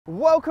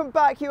Welcome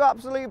back, you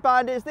absolute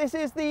bandits. This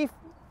is the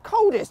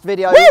coldest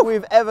video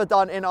we've ever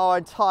done in our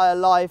entire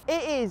life.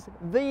 It is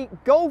the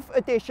golf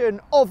edition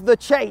of the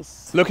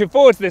chase. Looking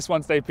forward to this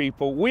one today,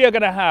 people. We are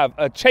going to have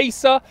a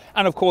chaser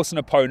and of course an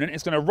opponent.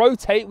 It's going to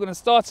rotate. We're going to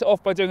start it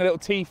off by doing a little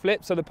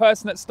T-flip. So the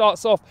person that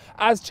starts off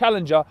as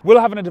challenger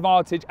will have an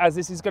advantage, as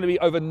this is going to be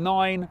over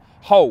 9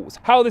 holes.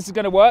 How this is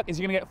going to work is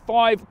you're going to get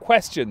 5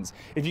 questions.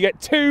 If you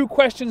get 2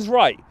 questions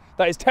right,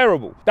 that is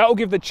terrible. That will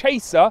give the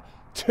chaser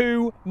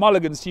 2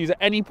 mulligans to use at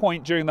any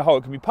point during the hole.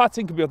 It can be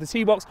putting, can be off the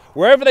tee box,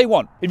 wherever they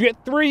want. If you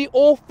get 3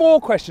 or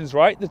 4 questions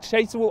right, the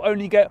chaser will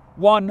only get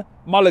 1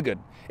 mulligan.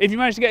 If you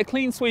manage to get a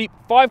clean sweep,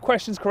 5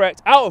 questions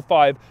correct out of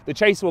 5, the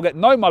chaser will get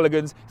no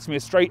mulligans. It's going to be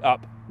a straight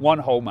up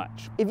 1-hole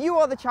match. If you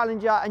are the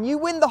challenger and you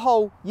win the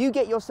hole, you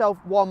get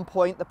yourself 1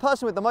 point. The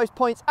person with the most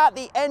points at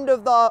the end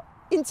of the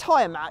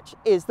entire match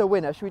is the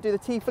winner. Should we do the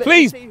T-flip?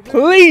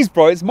 Please,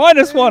 bro. It's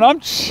 -1.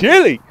 I'm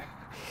chilly.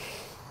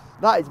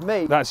 That is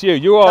me. That's you.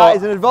 You are. That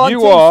is an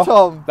advantage,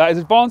 Tom. That is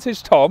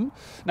advantage, Tom.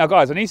 Now,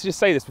 guys, I need to just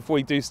say this before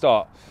we do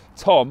start.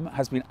 Tom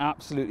has been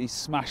absolutely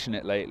smashing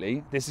it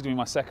lately. This is going to be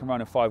my second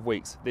run in 5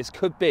 weeks. This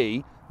could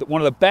be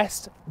one of the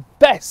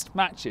best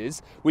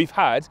matches we've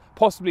had,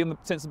 possibly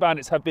since the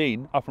Bandits have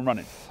been up and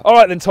running. All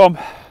right then, Tom.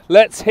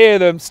 Let's hear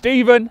them.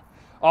 Stephen,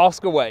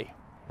 ask away.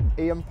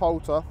 Ian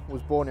Poulter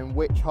was born in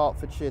which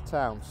Hertfordshire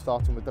town,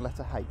 starting with the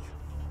letter H?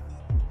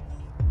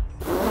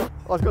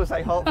 I was going to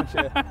say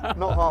Hertfordshire,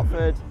 not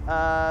Hertford.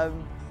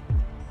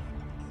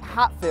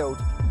 Hatfield.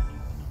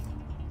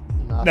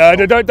 No,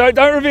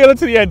 don't reveal it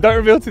to the end. Don't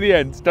reveal it to the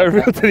end. Don't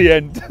reveal it to the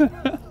end.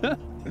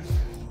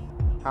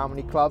 How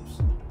many clubs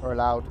are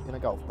allowed in a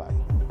golf bag?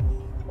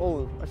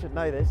 Oh, I should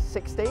know this.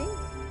 16?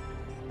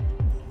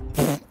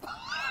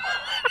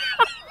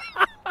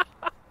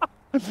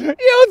 You're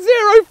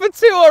 0 for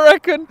 2, I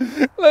reckon.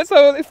 Let's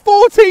have it.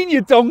 14,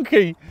 you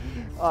donkey.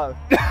 Oh.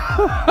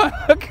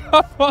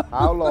 Come on.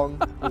 How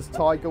long was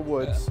Tiger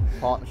Woods'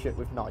 partnership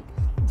with Nike?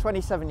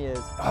 27 years.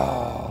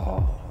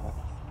 Oh.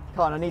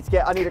 Can't, I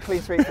need a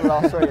clean sweep for the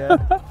last 3 years.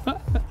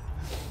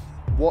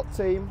 What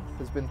team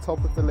has been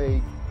top of the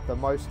league the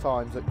most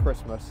times at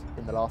Christmas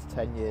in the last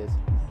 10 years?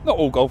 Not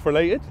all golf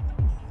related.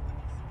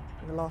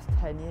 In the last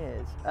 10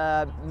 years?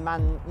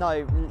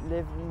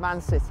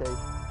 Man City.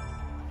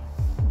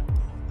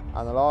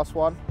 And the last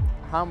one,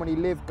 how many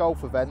live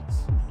golf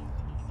events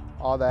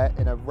are there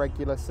in a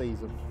regular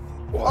season?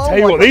 Well, I'll tell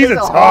you what, these are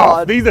tough.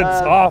 Hard. These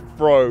are tough,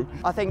 bro.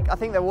 I think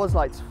there was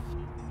like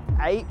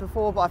 8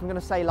 before, but I'm going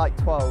to say like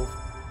 12.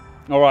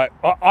 All right,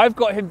 I've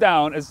got him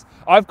down as,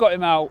 I've got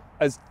him out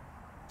as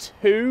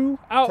 2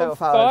 out of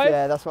 5.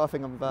 Yeah, that's what I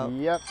think I'm about.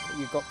 Yep,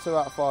 you've got 2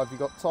 out of 5.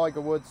 You've got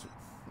Tiger Woods,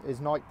 his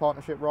Nike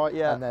partnership right,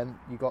 yeah, and then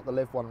you got the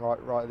live one right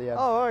at the end.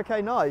 Oh,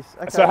 okay, nice.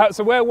 Okay.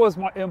 So where was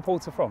Ian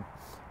Poulter from?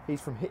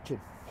 He's from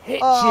Hitchin.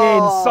 Hitchin,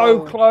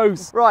 so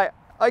close. Right,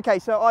 okay,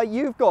 so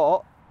you've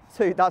got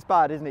 2, that's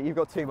bad, isn't it? You've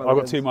got 2 mulligans.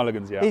 I've got 2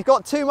 mulligans, yeah. He's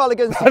got 2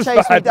 mulligans to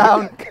chase me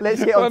down.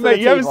 Let's get on to the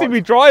you haven't seen me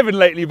driving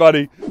lately,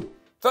 buddy.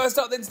 First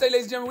up then today,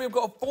 ladies and gentlemen, we've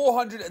got a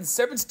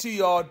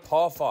 472-yard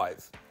par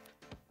 5.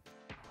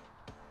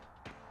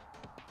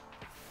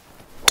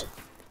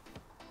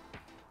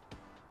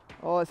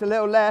 Oh, it's a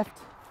little left.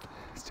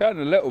 It's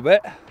turning a little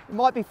bit. It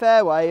might be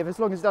fairway, as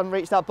long as it doesn't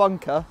reach that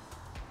bunker.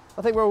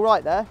 I think we're all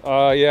right there.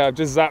 Yeah, I've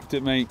just zapped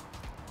it, mate.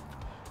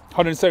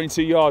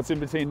 172 yards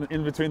in between the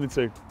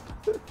 2.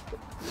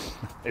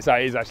 It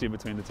is actually in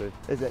between the 2.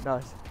 Is it?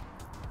 Nice.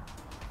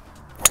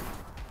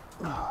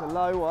 It's a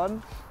low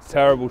one.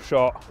 Terrible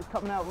shot. It's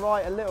coming out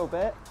right a little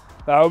bit.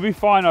 That will be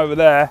fine over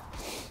there.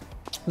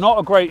 Not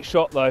a great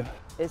shot though.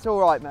 It's all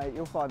right, mate.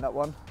 You'll find that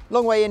one.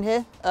 Long way in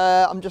here.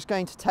 I'm just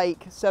going to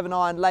take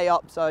 7-iron lay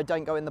up so I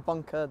don't go in the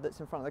bunker that's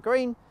in front of the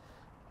green.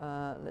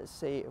 Let's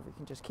see if we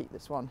can just keep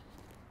this one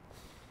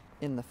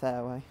in the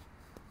fairway.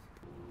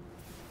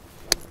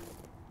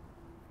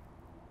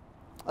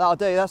 That'll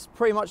do. That's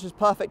pretty much as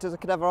perfect as I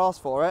could ever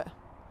ask for it.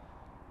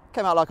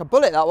 Came out like a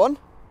bullet, that one.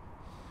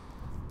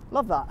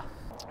 Love that.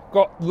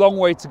 Got a long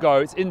way to go.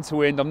 It's into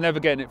wind. I'm never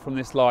getting it from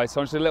this lie.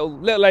 So I'm just a little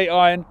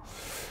 8-iron.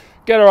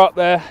 Get her up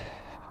there.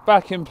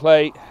 Back in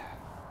plate.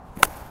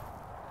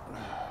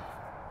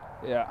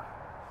 Yeah.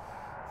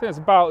 I think that's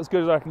about as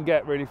good as I can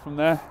get really from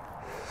there.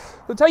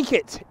 So take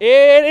it.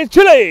 It is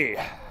chilly.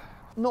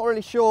 Not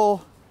really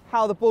sure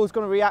how the ball's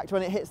going to react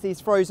when it hits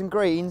these frozen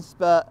greens,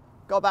 but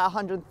got about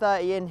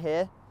 130 in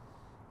here.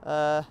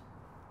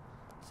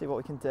 See what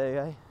we can do,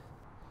 eh?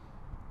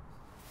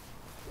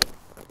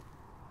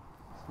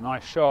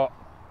 Nice shot.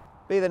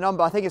 Be the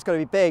number. I think it's going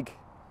to be big.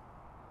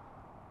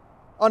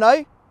 Oh no.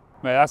 Mate,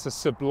 that's a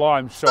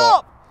sublime shot.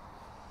 Stop!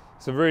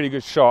 It's a really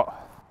good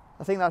shot.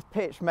 I think that's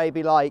pitched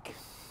maybe like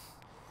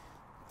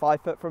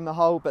 5 foot from the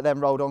hole, but then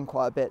rolled on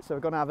quite a bit. So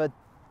we're going to have a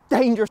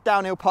dangerous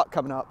downhill putt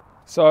coming up.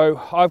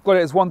 So I've got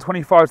it as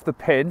 125 to the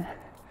pin.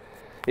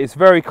 It's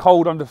very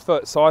cold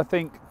underfoot, so I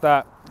think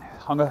that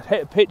I'm going to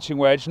hit a pitching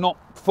wedge, not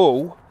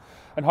full,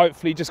 and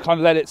hopefully just kind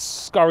of let it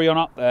scurry on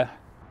up there.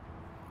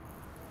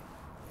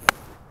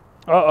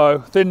 Uh-oh,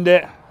 thinned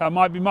it. That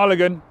might be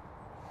mulligan.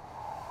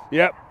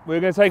 Yep,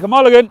 we're going to take a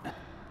mulligan.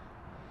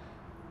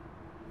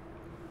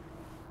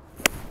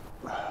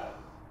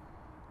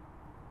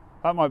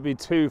 That might be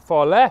too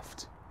far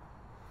left.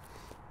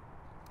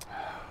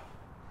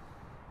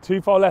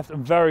 Too far left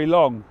and very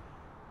long.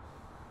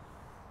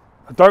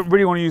 I don't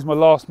really want to use my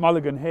last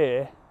mulligan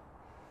here.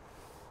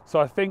 So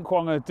I think what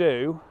I'm going to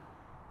do,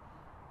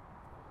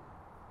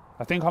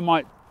 I think I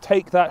might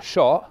take that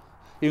shot,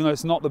 even though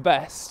it's not the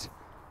best,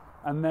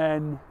 and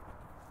then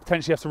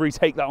potentially have to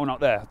retake that one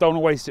up there. I don't want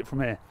to waste it from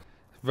here.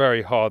 It's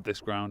very hard,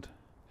 this ground.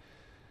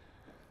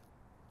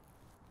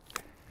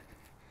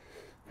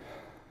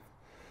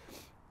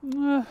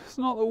 It's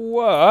not the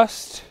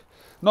worst,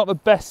 not the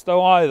best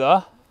though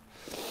either.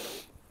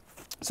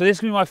 So this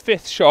is going to be my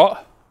 5th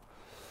shot.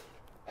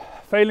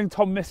 Failing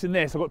Tom missing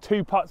this, I've got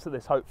 2 putts at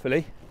this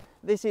hopefully.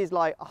 This is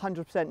like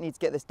 100% need to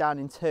get this down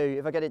in 2.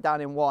 If I get it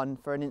down in 1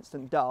 for an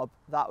instant dub,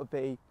 that would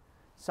be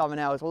something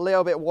else. A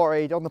little bit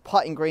worried on the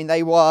putting green.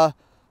 They were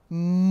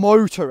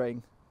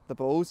motoring the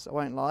balls, I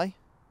won't lie.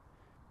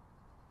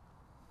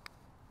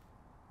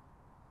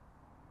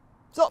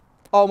 Stop!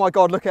 Oh my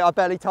God, look at it, I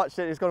barely touched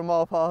it. It's gone a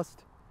mile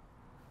past.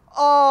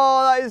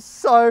 Oh, that is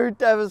so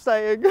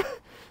devastating.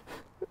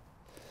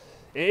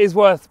 It is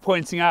worth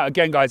pointing out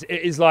again, guys,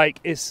 it is like,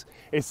 it's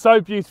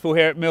so beautiful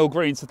here at Mill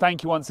Green, so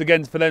thank you once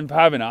again for them for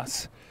having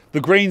us.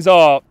 The greens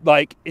are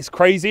like, it's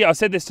crazy. I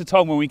said this to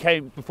Tom when we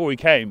came, before we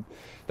came,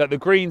 that the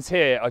greens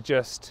here are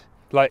just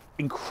like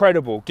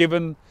incredible.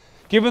 Given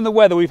the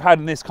weather we've had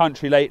in this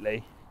country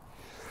lately,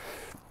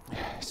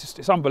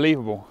 it's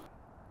unbelievable.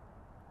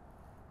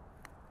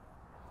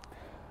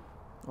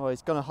 Oh,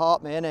 he's gonna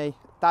heart me, isn't he?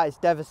 That is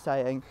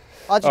devastating.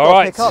 I just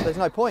got to pick up, there's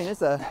no point, is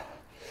there?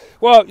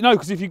 Well, no,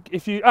 because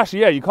if you actually,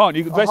 yeah, you can't.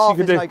 The best you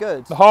can do. No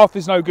good. The half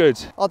is no good.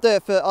 I'll do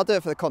it for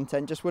the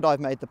content. Just would I've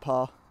made the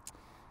par.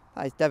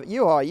 That is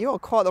you are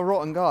quite the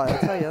rotten guy. I'll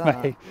tell you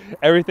that. Mate,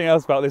 everything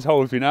else about this hole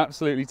has been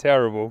absolutely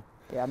terrible.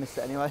 Yeah, I missed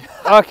it anyway.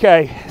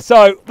 Okay,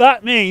 so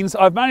that means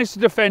I've managed to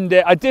defend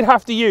it. I did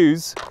have to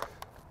use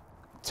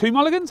 2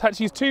 mulligans. I had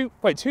to use 2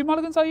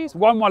 mulligans. I used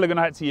 1 mulligan.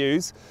 I had to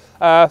use.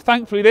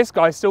 Thankfully, this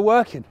guy's still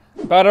working.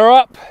 Batter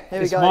up.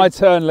 It's my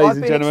turn, ladies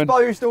and gentlemen. I've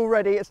been exposed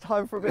already. It's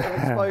time for a bit of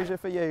exposure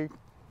for you.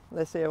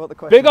 Let's hear what the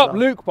questions are. Big up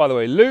Luke, by the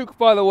way. Luke,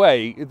 by the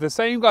way, the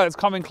same guy that's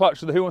come in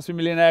clutch with the Who Wants to Be a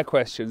Millionaire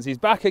questions. He's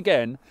back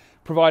again,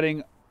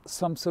 providing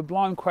some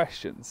sublime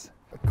questions.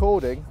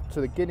 According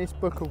to the Guinness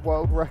Book of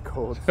World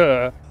Records,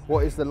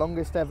 what is the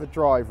longest ever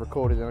drive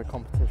recorded in a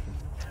competition?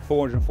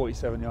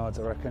 447 yards,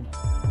 I reckon.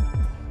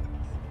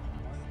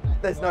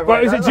 There's no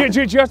But way.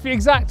 do you have to be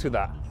exact with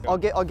that? I'll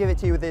give it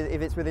to you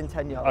if it's within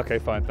 10 yards. Okay,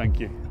 fine, thank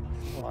you.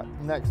 All right,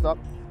 next up,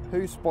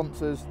 who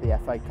sponsors the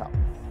FA Cup?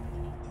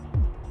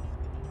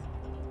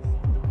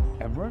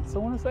 Emirates, I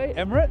want to say.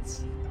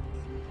 Emirates?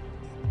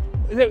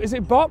 Is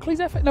it Barclays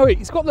FA? No,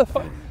 it's got the...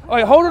 Oh,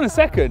 wait, hold on a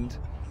second.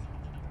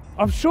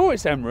 I'm sure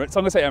it's Emirates.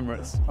 I'm going to say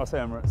Emirates. I'll say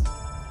Emirates.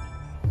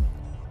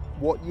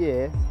 What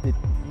year did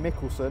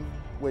Mickelson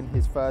win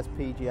his first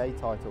PGA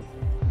title?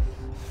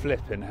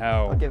 Flipping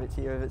hell. I'll give it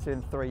to you if it's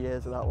in 3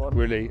 years of that one.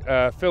 Really?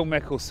 Phil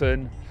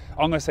Mickelson,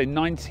 I'm going to say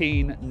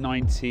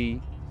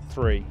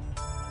 1993.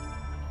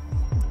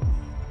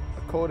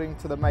 According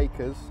to the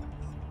makers,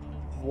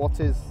 what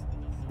is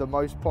the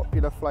most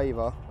popular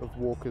flavour of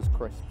Walker's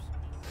crisps?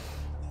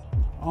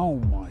 Oh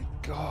my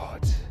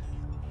God.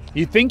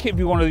 You'd think it'd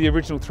be one of the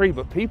original 3,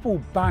 but people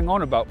bang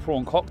on about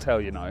prawn cocktail,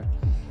 you know.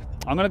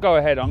 I'm going to go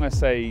ahead, I'm going to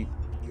say,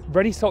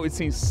 ready salted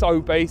seems so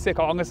basic.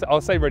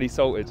 I'll say ready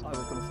salted. I was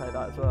going to say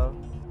that as well.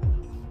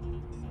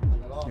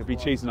 It'll be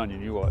cheese and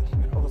onion, you watch. I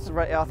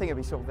think it'd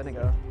be salt and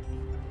vinegar.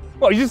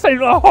 Well, you just saying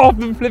half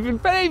the flipping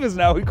flavours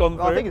now we've gone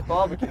through. I think it's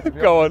barbecue.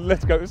 Go on,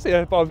 let's go. Let's see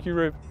a barbecue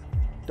rib.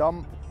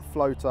 Dump,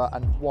 floater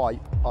and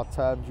wipe are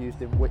terms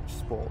used in which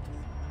sport?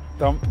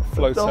 Dump,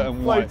 floater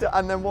and wipe. Floater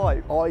and then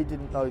wipe. I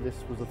didn't know this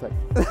was a thing.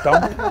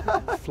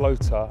 Dump,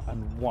 floater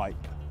and wipe.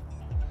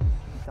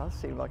 It does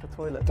seem like a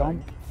toilet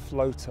Dump, thing.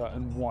 floater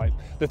and wipe.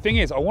 The thing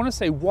is, I want to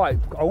say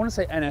wipe. I want to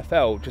say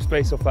NFL just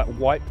based off that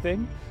wipe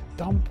thing.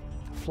 Dump,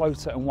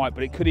 floater and wipe,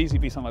 but it could easily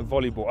be something like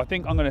volleyball. I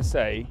think I'm going to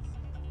say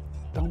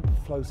dump,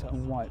 floater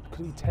and wipe.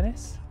 Could it be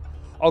tennis?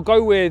 I'll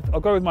go with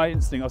my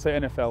instinct. I'll say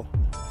NFL.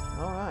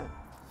 All right.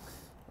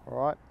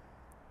 All right.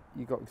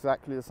 You got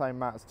exactly the same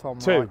amount as Tom.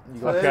 2. Right?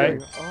 You got Okay.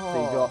 2. So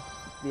you got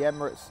the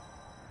Emirates.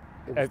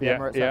 It was the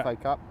Emirates FA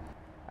Cup,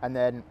 and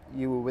then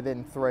you were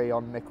within 3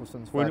 on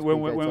Mickelson's first. When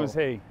was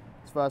he?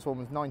 His first one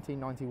was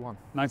 1991.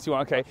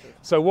 91. Okay.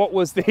 So what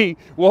was the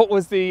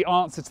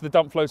answer to the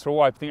dump, floater or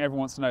wipe? I think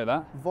everyone wants to know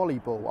that.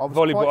 Volleyball. I was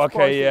Volleyball. quite surprised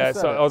Okay. that Yeah. you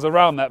said So it. I was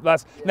around that.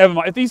 That's never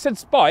mind. If you said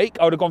spike,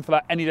 I would have gone for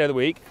that any day of the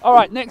week. All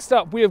right. Next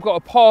up, we have got a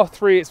par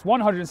 3. It's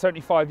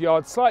 175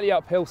 yards, slightly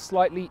uphill,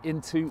 slightly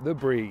into the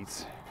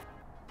breeze.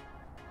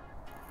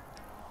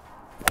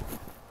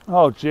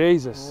 Oh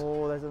Jesus!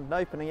 Oh, there's an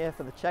opening here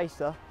for the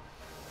chaser.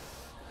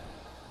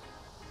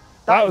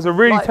 That was a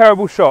really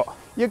terrible shot.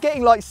 You're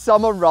getting like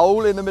summer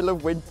roll in the middle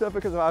of winter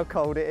because of how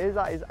cold it is.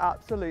 That is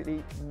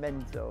absolutely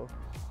mental.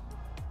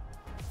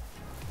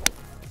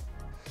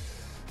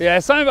 Yeah,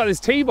 something about this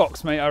tee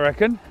box, mate, I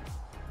reckon.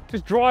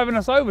 Just driving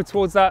us over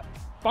towards that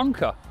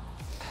bunker.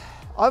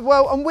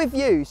 Well, I'm with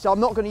you, so I'm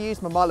not going to use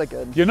my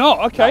mulligan. You're not?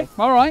 Okay,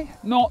 No. all right.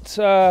 Not,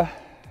 no,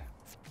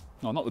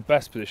 not the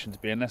best position to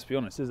be in, let's be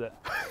honest, is it?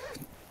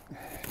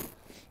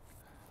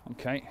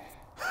 Okay.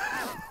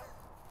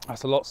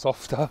 That's a lot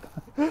softer.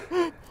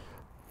 That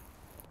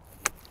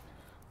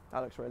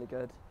looks really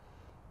good.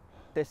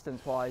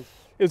 Distance-wise.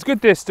 It was good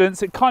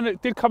distance. It kind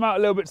of did come out a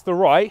little bit to the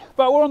right,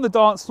 but we're on the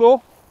dance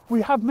floor.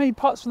 We have made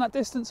putts from that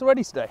distance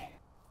already today.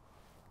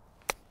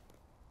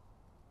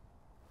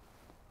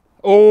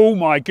 Oh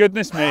my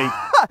goodness me.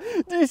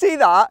 Do you see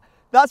that?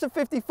 That's a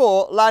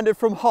 54 landed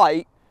from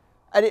height,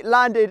 and it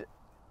landed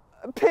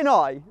pin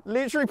eye,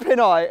 literally pin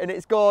eye, and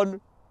it's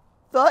gone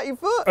 30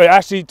 foot.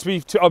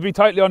 Actually, I'll be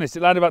totally honest,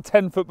 it landed about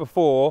 10 foot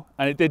before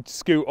and it did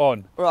scoot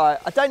on. Right,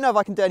 I don't know if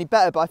I can do any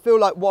better, but I feel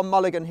like one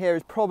mulligan here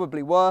is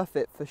probably worth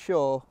it for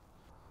sure.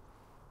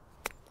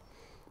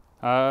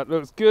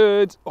 Looks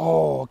good.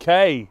 Oh,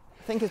 okay.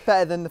 I think it's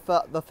better than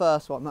the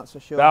first one, that's for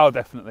sure. Oh,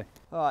 definitely.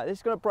 All right, this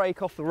is going to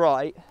break off the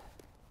right.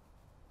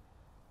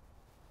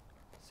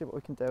 See what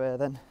we can do here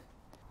then.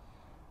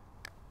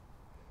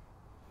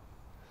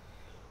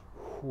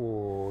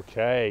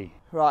 Okay.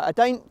 Right, I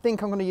don't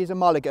think I'm going to use a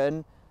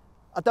mulligan.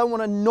 I don't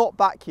want to not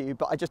back you,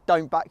 but I just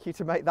don't back you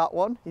to make that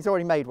one. He's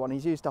already made one.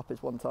 He's used up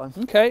his one time.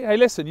 Okay. Hey,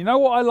 listen, you know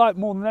what I like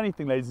more than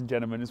anything, ladies and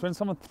gentlemen, is when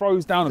someone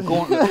throws down a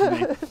gauntlet to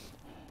me.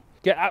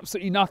 Get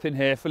absolutely nothing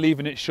here for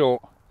leaving it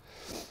short.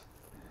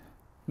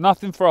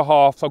 Nothing for a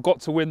half, so I've got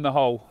to win the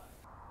hole.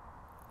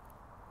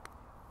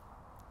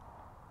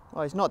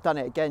 Oh, he's not done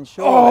it again,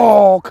 surely.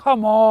 Oh,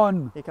 come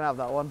on. You can have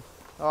that one.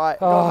 All right, I've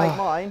got to make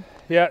mine.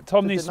 Yeah,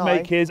 Tom needs to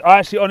make his. I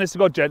actually, honest to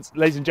God, gents,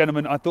 ladies and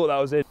gentlemen, I thought that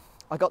was it.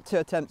 I got 2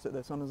 attempts at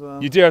this one as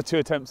well. You do have 2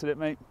 attempts at it,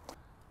 mate.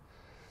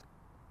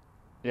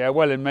 Yeah,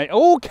 well in, mate.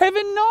 Oh,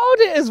 Kevin nailed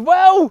it as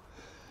well.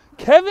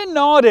 Kevin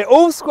nailed it,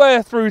 all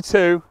square through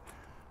 2.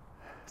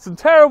 Some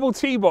terrible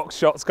tee box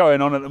shots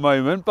going on at the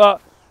moment,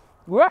 but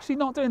we're actually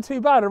not doing too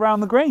bad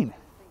around the green.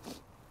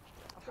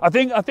 I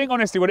think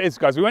honestly what it is,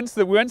 guys, we went to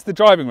the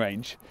driving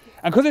range,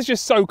 and because it's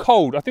just so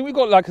cold, I think we've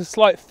got like a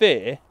slight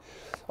fear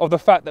of the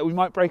fact that we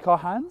might break our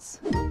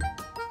hands.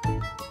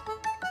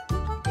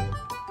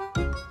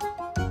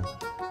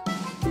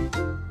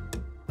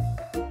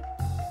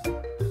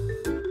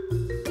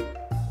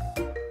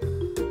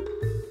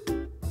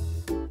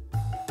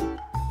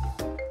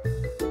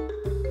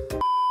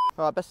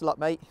 All right, best of luck,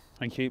 mate.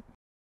 Thank you.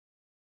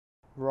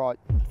 Right,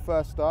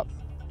 first up,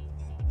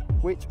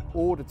 which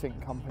auditing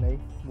company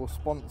will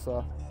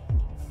sponsor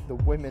the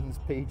Women's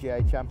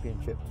PGA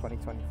Championship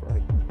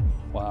 2023?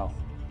 Wow.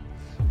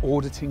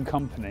 Auditing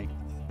company.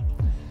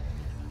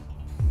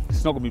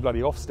 It's not going to be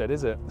bloody Ofsted,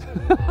 is it?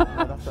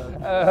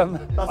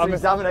 No, that's an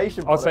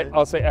examination body.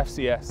 I'll say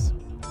FCS.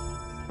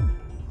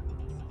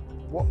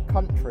 What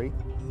country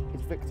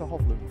is Victor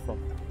Hovland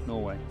from?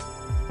 Norway.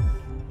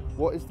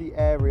 What is the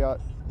area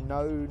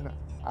known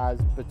as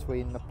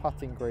between the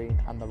putting green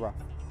and the rough?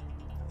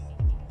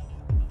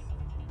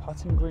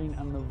 Putting green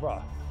and the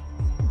rough.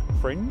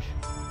 Fringe?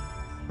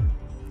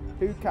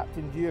 Who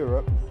captained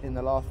Europe in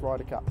the last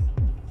Ryder Cup?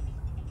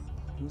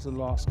 Who's the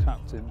last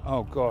captain?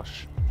 Oh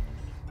gosh.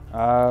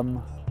 I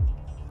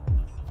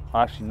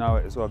actually know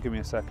it as well. Give me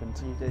a second.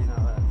 You do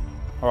know it.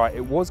 All right,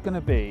 it was going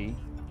to be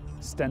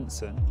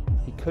Stenson.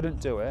 He couldn't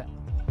do it,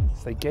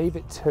 so they gave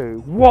it to.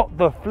 What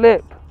the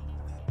flip?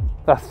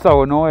 That's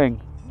so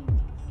annoying.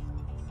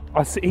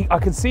 I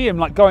can see him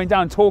like going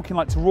down talking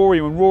like to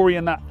Rory when Rory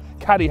and that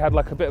caddy had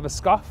like a bit of a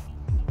scuff.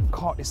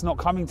 God, it's not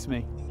coming to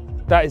me.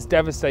 That is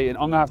devastating.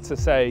 I'm gonna have to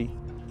say,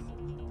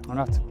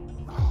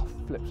 oh,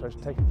 flip, should I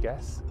take a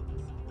guess?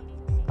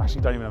 I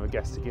actually don't even have a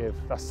guess to give.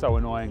 That's so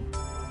annoying.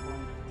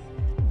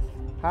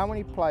 How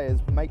many players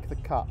make the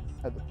cut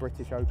at the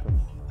British Open?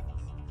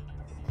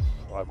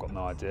 I've got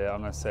no idea.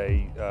 I'm gonna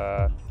say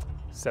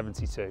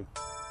 72.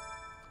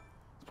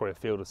 It's probably a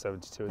field of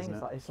 72, isn't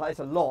it? It's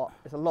a lot.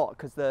 It's a lot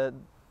because the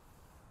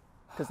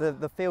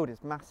field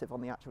is massive on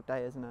the actual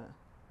day, isn't it?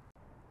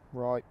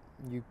 Right,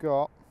 you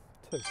got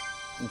 2.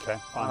 Okay,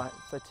 fine. All right,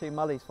 so 2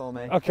 mullies for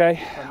me.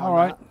 Okay, all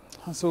right,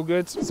 that's all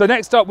good. So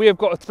next up, we have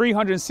got a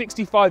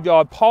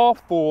 365-yard par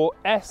 4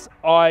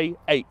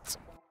 SI8.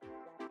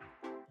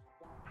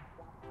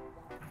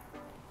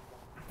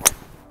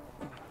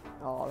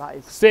 Oh, that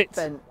is Sit.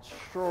 bent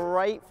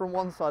straight from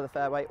one side of the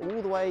fairway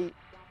all the way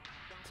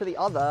to the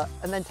other,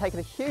 and then taking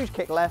a huge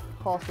kick left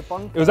past the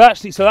bunker. It was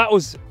actually, so that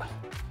was,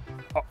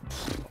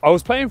 I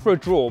was playing for a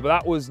draw, but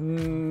that was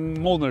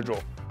more than a draw.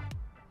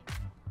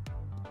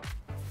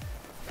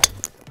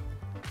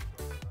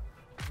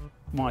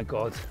 My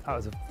God, that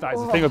is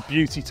a thing of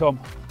beauty, Tom.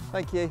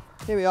 Thank you.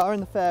 Here we are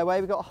in the fairway.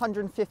 We've got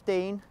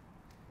 115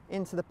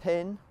 into the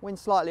pin, wind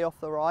slightly off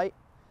the right.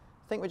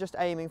 I think we're just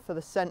aiming for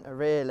the centre,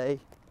 really.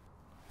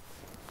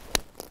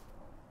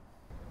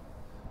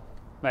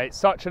 Mate,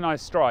 such a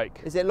nice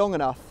strike. Is it long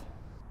enough?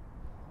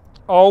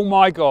 Oh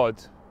my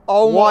God.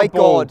 Oh What my a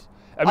ball. God.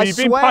 I mean, you've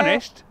been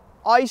punished.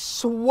 I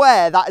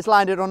swear that has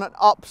landed on an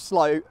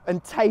upslope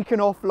and taken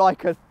off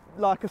like a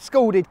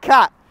scalded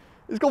cat.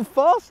 It's gone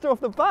faster off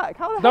the back.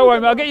 How the hell Don't worry,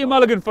 did mate, I'll get you a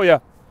mulligan for you.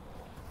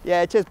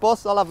 Yeah, cheers,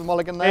 boss. I'll have a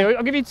mulligan there. Here,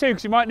 I'll give you 2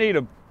 because you might need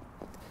them.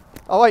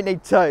 I won't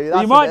need 2.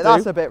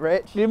 That's a bit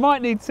rich. You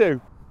might need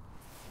 2.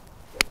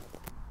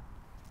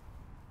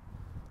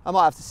 I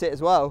might have to sit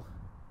as well.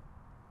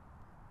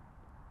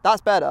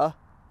 That's better.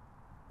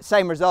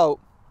 Same result.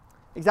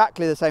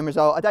 Exactly the same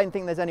result. I don't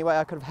think there's any way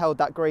I could have held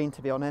that green,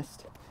 to be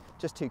honest.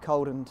 Just too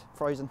cold and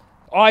frozen.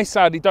 I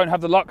sadly don't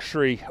have the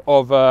luxury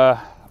of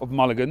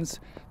mulligans.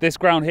 This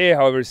ground here,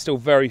 however, is still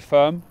very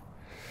firm.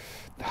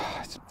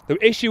 The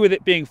issue with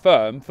it being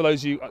firm, for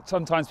those of you,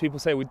 sometimes people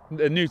say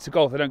they're new to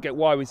golf, they don't get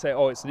why we say,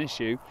 oh, it's an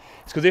issue.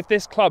 It's because if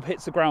this club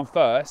hits the ground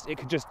first, it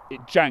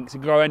janks, it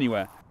can go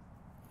anywhere.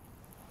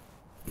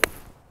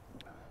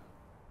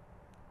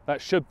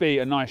 That should be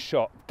a nice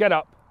shot. Get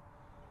up.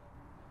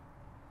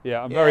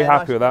 Yeah, I'm very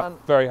happy with that. Done.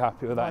 Very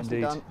happy with that Nicely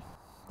indeed. done.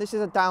 This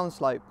is a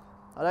downslope.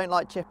 I don't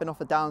like chipping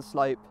off a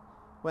downslope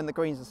when the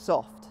greens are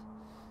soft.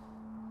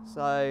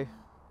 So I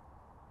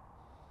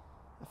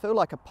feel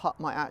like a putt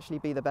might actually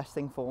be the best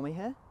thing for me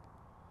here.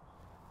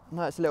 I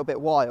know it's a little bit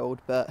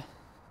wild, but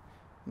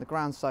the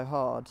ground's so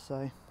hard,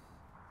 so.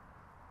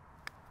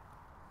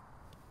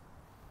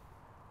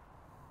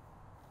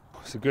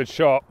 It's a good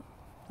shot.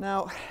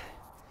 Now,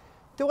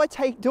 do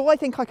I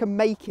think I can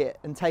make it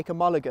and take a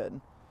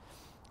mulligan?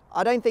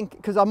 I don't think,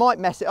 because I might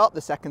mess it up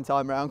the second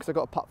time round because I've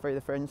got to putt through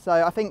the fringe. So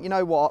I think, you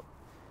know what?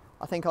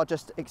 I think I'll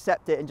just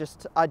accept it and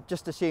I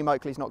just assume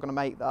Oakley's not going to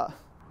make that.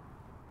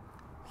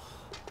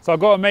 So I've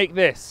got to make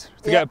this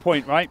to get a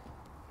point, right?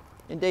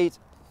 Indeed.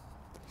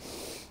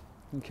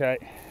 Okay.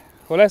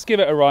 Well, let's give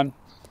it a run.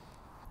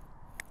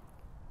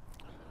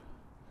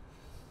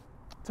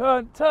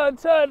 Turn, turn,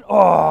 turn.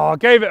 Oh, I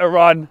gave it a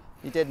run.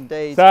 You did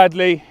indeed.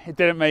 Sadly, it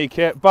didn't make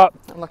it, but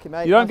Unlucky,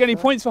 mate. you don't get any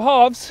points for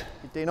halves.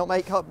 You do not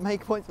make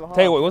points for halves.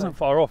 Tell you what, it wasn't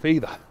far off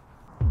either.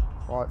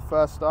 Right,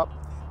 first up,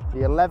 the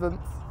 11th,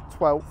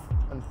 12th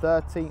and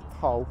 13th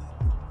hole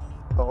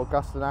at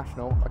Augusta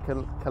National are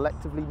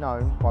collectively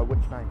known by which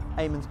name?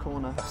 Eamon's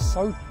Corner. That's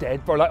so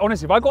dead, bro. Like,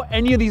 honestly, if I got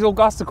any of these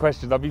Augusta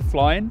questions, I'd be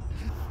flying.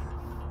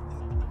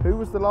 Who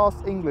was the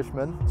last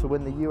Englishman to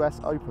win the US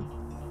Open?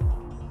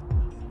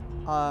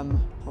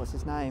 What's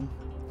his name?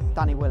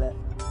 Danny Willett.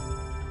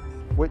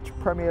 Which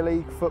Premier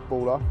League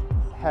footballer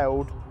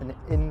held an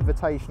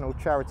invitational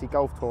charity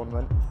golf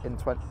tournament in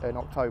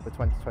October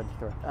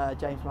 2023?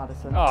 James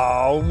Madison.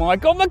 Oh my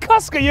God,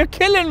 McCusker, you're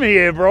killing me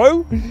here,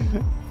 bro.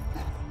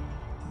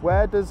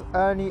 Where does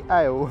Ernie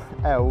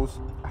Els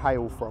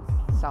hail from?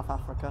 South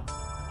Africa.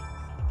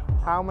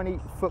 How many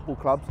football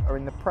clubs are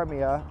in the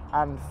Premier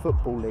and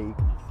Football League?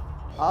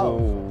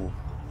 Oh.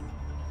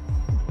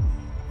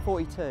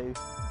 42.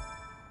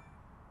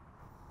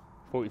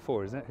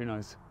 44, isn't it? Who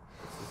knows?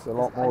 It's a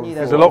lot more.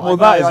 There's a lot more than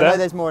that, is I know there?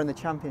 there's more in the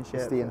Championship.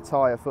 It's the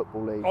entire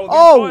Football League.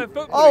 Oh, I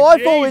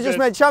thought we just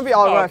meant champion.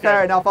 Oh, right,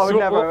 fair enough. I would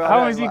never. How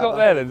many has he got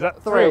there then? Is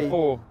that 3 or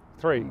 4?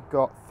 3.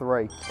 Got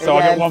 3. So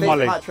I get one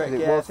mulli.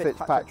 It was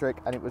Fitzpatrick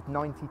and it was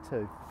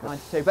 92.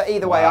 92. But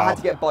either way, I had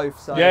to get both.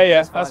 So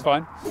yeah, that's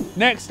fine.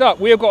 Next up,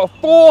 we have got a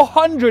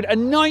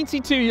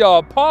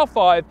 492-yard par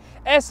 5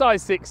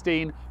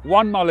 SI16,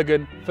 1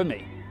 mulligan for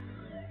me.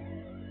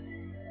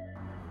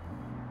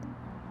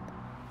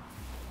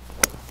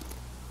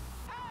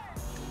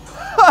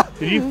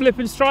 Did you flip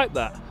and stripe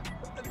that?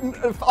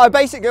 I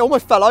basically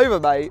almost fell over,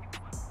 mate.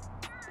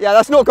 Yeah,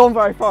 that's not gone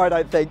very far, I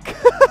don't think.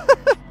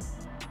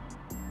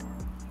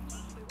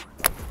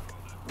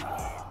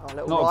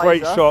 Not a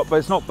great shot, but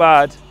it's not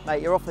bad.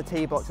 Mate, you're off the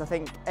tee box. I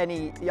think I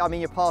mean,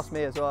 you're past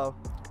me as well.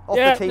 Off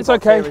yeah, the tee it's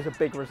box okay. here is a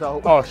big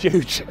result. Oh,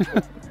 huge.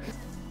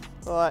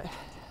 Right,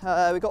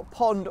 we've got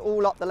pond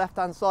all up the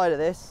left-hand side of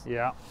this.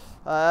 Yeah.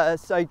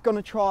 So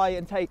gonna try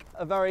and take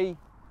a very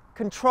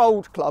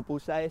controlled club, we'll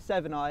say, a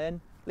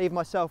 7-iron. Leave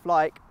myself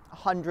like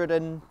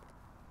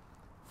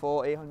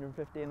 140,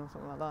 115 or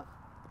something like that.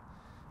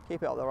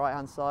 Keep it up the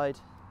right-hand side.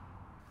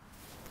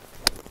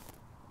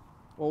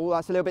 Oh,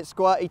 that's a little bit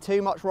squirty,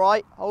 too much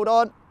right. Hold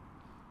on.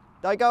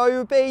 Don't go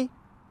over B. Okay.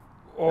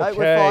 No,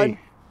 we're fine.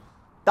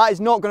 That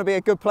is not going to be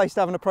a good place to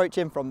have an approach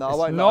in from, though. I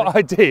won't lie. Not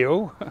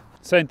ideal.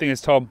 Same thing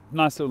as Tom.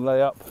 Nice little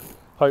layup,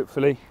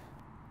 hopefully.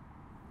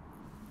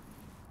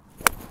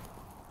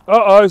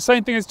 Uh-oh,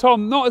 same thing as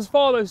Tom. Not as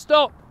far though.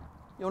 Stop.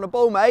 You want a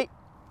ball, mate?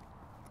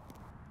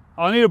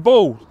 I need a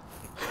ball.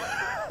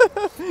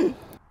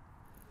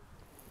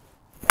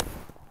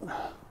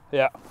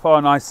 Yeah,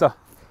 far nicer.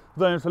 I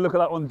don't know if I look at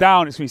that one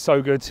down, it's going to be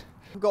so good.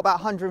 We've got about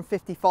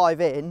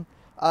 155 in.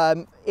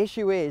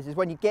 Issue is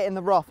when you get in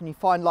the rough and you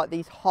find like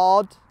these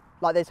hard,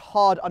 like there's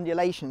hard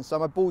undulations. So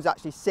my ball's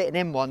actually sitting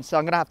in one, so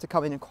I'm going to have to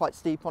come in and quite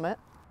steep on it.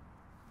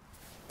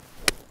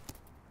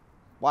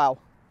 Wow.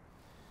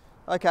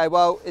 Okay,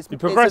 well, You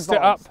progressed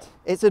it up.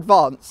 It's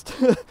advanced.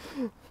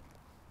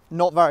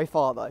 Not very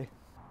far though.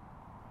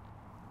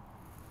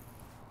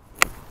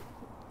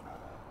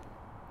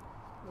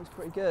 Looks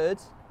pretty good.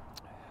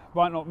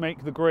 Might not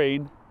make the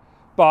green,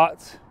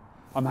 but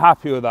I'm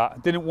happy with that. I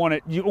didn't want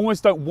it. You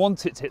almost don't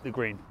want it to hit the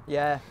green.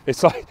 Yeah.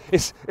 It's like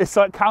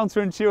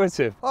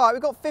counterintuitive. All right,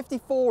 we've got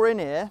 54 in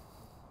here.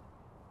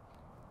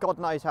 God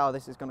knows how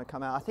this is going to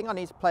come out. I think I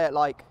need to play it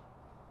like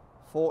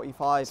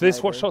 45. So this,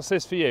 maybe. what shot's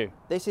this for you?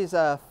 This is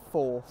a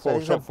 4. So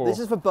this, Shot 4. This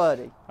is for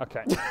birdie.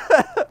 Okay.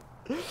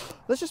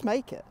 Let's just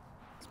make it.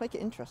 Let's make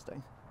it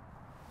interesting.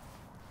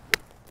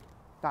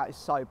 That is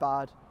so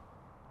bad.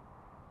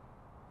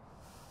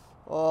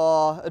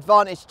 Oh,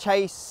 advantage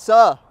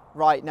chaser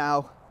right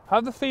now. I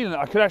have the feeling that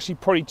I could actually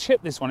probably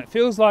chip this one. It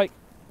feels like,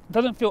 it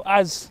doesn't feel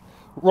as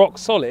rock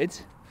solid,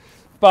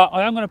 but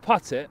I am going to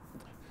putt it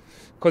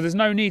because there's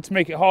no need to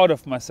make it harder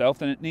for myself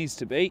than it needs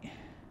to be.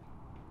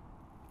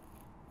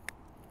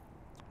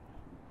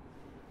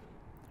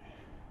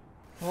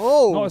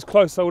 Oh. Not as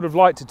close as I would have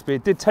liked it to be.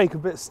 It did take a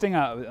bit of sting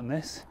out of it on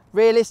this.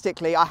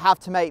 Realistically, I have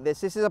to make this.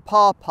 This is a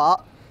par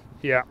putt.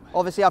 Yeah.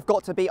 Obviously, I've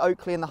got to beat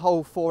Oakley in the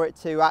hole for it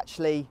to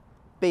actually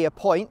be a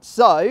point.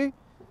 So,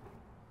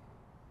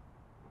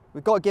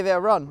 we've got to give it a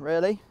run,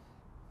 really.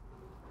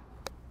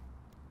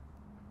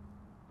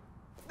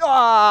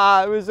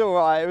 Ah, it was all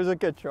right. It was a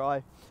good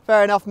try.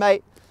 Fair enough,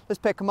 mate. Let's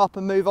pick them up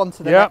and move on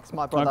to the next,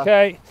 my brother.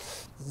 Okay.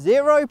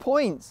 0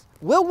 points.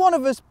 Will one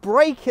of us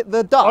break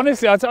the duck?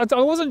 Honestly, I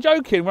wasn't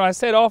joking when I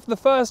said after the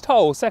first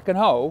hole, second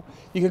hole,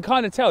 you can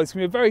kind of tell it's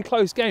going to be a very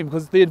close game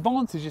because the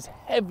advantage is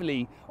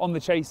heavily on the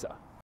chaser.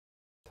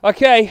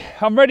 Okay,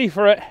 I'm ready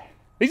for it.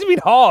 These have been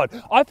hard.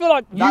 I feel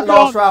like that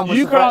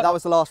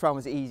was the last round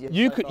was easiest.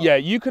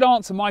 You could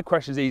answer my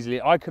questions easily.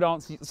 I could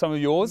answer some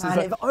of yours. Man,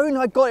 if only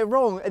I got it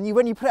wrong and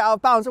when you put it out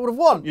of bounds, I would have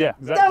won. Yeah,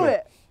 exactly. Damn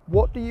it!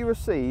 What do you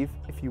receive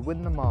if you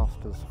win the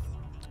Masters?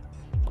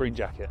 Green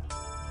jacket.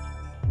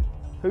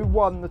 Who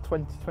won the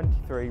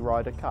 2023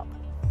 Ryder Cup?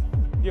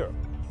 Europe.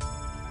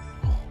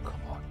 Oh,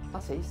 come on.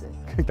 That's easy.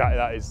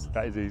 that is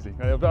easy.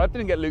 But I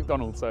didn't get Luke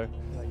Donald, so.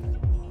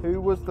 Who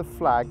was the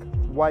flag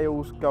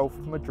Wales Golf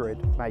Madrid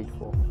made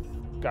for?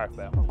 Gareth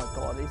Bale. Oh my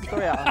God, these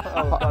 3 out.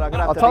 Oh God, I'm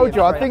gonna have I to told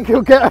you, I think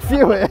he'll get a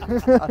few here. I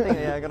think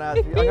I'm gonna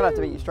have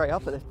to beat you straight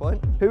up at this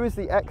point. Who is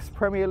the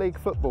ex-Premier League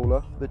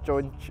footballer that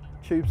joined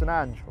Tubes and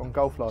Ange on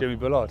Golf Live? Jimmy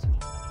Bullard.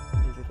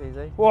 Easy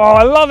peasy. Whoa,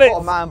 I love it.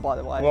 What a man, by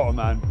the way. What a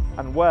man.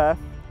 And where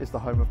is the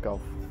home of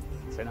golf?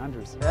 St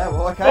Andrews. Yeah,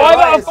 well, okay. 5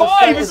 out of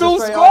 5, it's all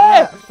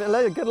square.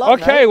 Good luck,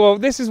 Okay, mate. well,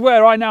 this is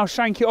where I now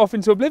shank it off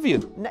into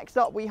oblivion. Next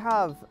up, we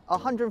have a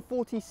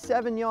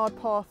 147-yard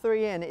par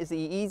 3 in. It is the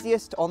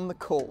easiest on the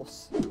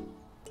course.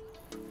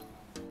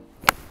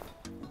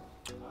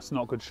 It's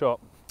not a good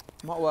shot.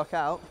 Might work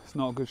out. It's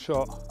not a good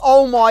shot.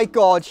 Oh my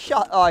God!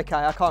 Oh, okay,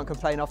 I can't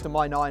complain after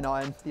my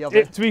 9-iron. The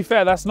other To be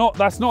fair, that's not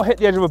hit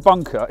the edge of a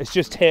bunker. It's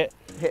just hit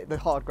the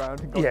hard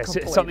ground. And Yes,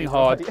 it's something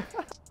hard.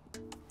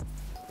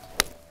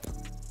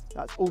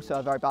 That's also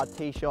a very bad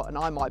tee shot, and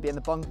I might be in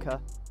the bunker.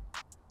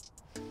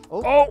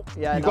 Oh,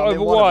 yeah, you no, got I'm in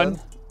over one. one.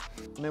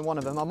 I'm in one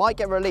of them. I might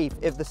get relief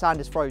if the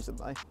sand is frozen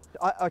though.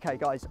 Okay,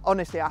 guys,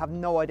 honestly, I have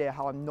no idea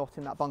how I'm not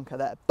in that bunker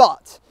there.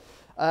 But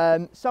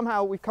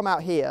somehow we've come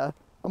out here.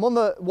 I'm on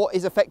what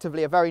is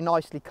effectively a very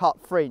nicely cut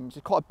fringe.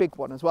 It's quite a big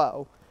one as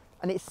well.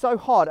 And it's so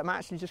hard, I'm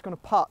actually just going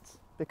to putt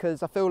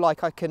because I feel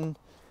like I can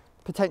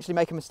potentially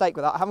make a mistake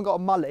with that. I haven't got a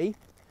mully.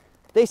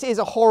 This is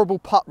a horrible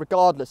putt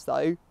regardless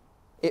though.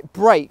 It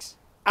breaks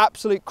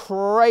absolute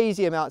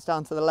crazy amounts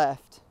down to the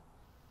left.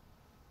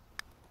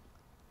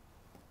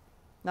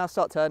 Now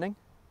start turning.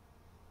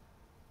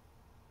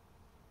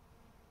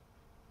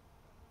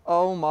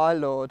 Oh my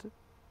Lord.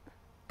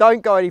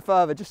 Don't go any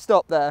further, just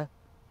stop there.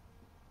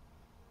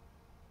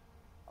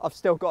 I've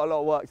still got a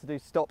lot of work to do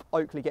to stop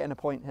Oakley getting a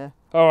point here.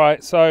 All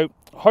right, so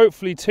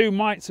hopefully 2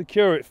 might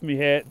secure it for me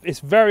here.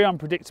 It's very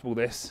unpredictable,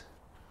 this.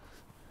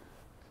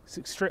 It's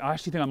extreme. I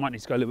actually think I might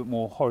need to go a little bit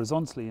more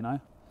horizontally, you know?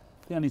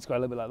 I think I need to go a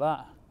little bit like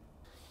that.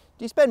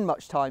 Do you spend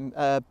much time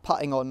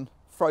putting on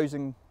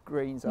frozen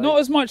greens? Not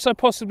as much as I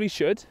possibly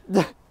should.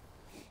 I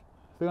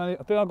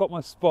think I got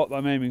my spot that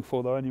I'm aiming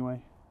for though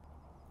anyway.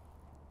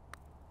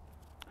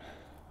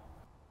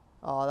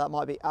 Oh, that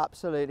might be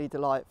absolutely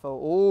delightful.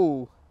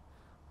 Ooh.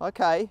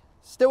 Okay,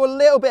 still a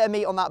little bit of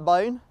meat on that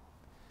bone.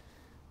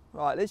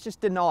 Right, let's just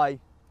deny.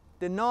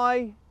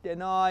 Deny,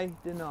 deny,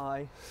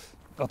 deny.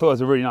 I thought it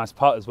was a really nice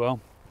putt as well.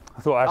 I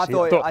thought I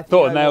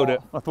nailed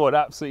it. I thought I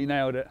absolutely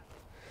nailed it.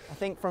 I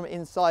think from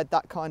inside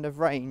that kind of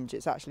range,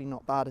 it's actually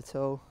not bad at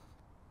all.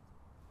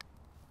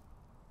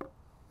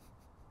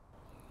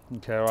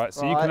 Okay, all right,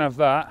 so you can have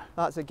that.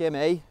 That's a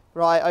gimme.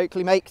 Right,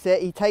 Oakley makes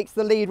it. He takes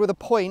the lead with a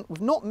point with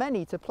not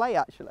many to play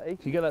actually.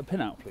 Can you get that pin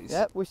out, please?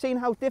 Yep, we've seen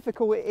how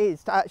difficult it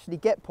is to actually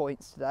get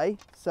points today.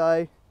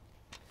 So,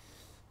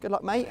 good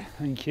luck, mate.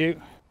 Thank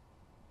you.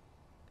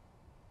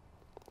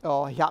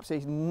 Oh, he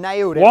absolutely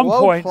nailed it. 1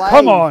 well point, played.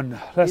 come on,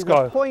 let's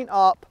go. A point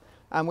up,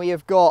 and we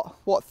have got,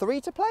 what,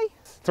 3 to play?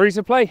 3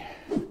 to play.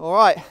 All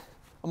right,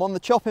 I'm on the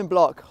chopping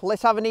block.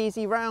 Let's have an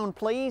easy round,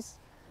 please.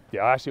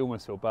 Yeah, I actually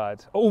almost feel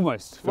bad.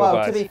 Almost feel bad.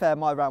 Well, to be fair,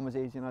 my round was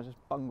easy and I just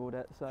bungled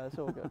it, so it's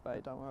all good,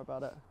 mate. Don't worry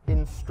about it.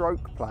 In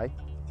stroke play,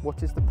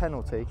 what is the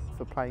penalty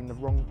for playing the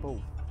wrong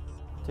ball?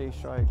 2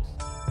 strokes.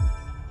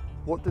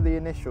 What do the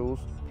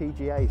initials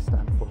PGA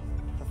stand for?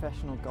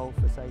 Professional Golf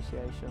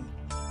Association.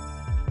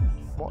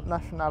 What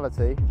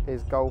nationality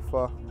is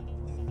golfer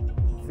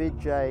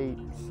Vijay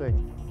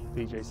Singh?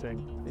 DJ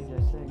Singh.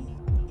 DJ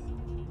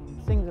Singh.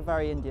 Things are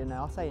very Indian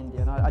now. I say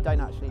Indian, I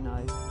don't actually know.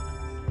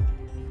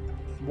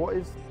 What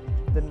is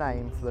the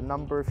name for the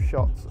number of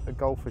shots a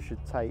golfer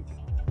should take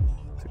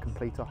to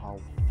complete a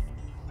hole?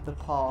 The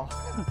par.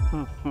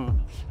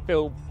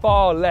 Feel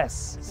far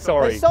less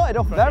sorry. They started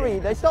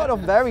off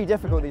very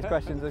difficult, these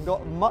questions, and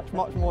got much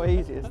more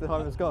easy as the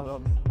time has gone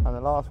on. And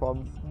the last one,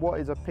 what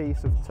is a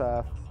piece of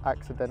turf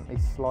accidentally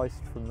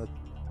sliced from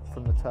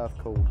the turf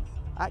called?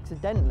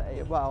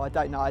 Accidentally? Well, I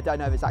don't know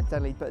if it's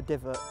accidentally, but a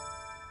divot.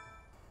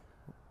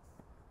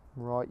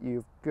 Right,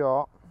 you've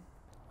got...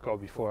 Got to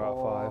be 4 out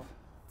of 5.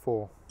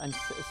 4. And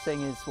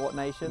Singh is what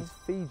nation? It's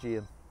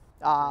Fijian.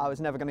 Ah, I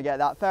was never going to get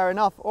that. Fair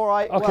enough. All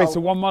right. Okay, well, so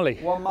 1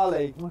 mully. 1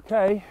 mully.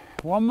 Okay,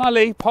 1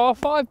 mully, par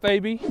 5,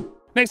 baby.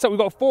 Next up, we've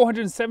got a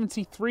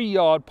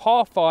 473-yard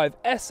par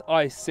 5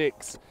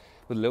 SI6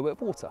 with a little bit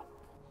of water.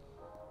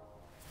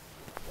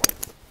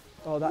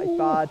 Oh, that is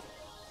bad.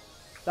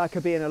 That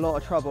could be in a lot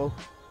of trouble.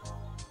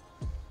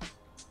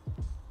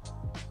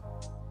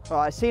 All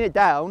right, I've seen it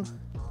down.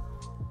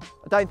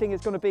 I don't think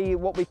it's going to be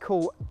what we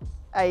call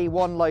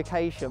A1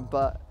 location,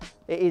 but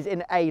it is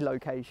in A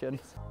location.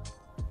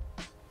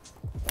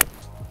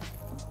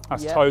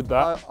 That's towed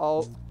that.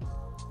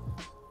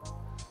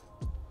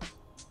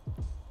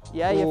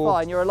 Yeah, you're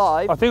fine, you're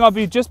alive. I think I'll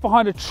be just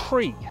behind a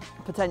tree.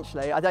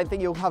 Potentially. I don't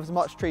think you'll have as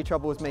much tree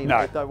trouble as me,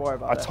 no, don't worry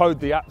about it. I towed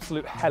the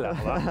absolute hell out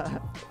of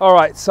that. All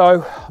right,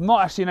 so I'm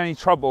not actually in any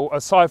trouble,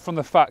 aside from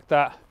the fact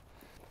that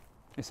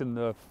it's on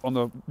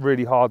the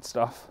really hard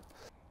stuff.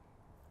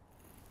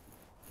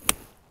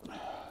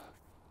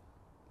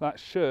 That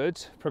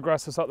should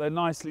progress us up there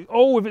nicely.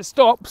 Oh, if it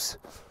stops.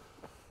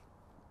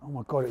 Oh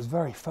my God, it's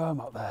very firm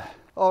up there.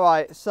 All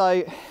right,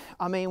 so,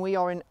 I mean, we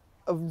are in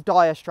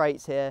dire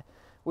straits here.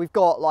 We've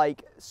got,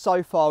 like,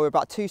 so far, we're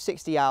about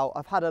 260 out.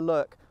 I've had a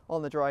look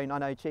on the drone, I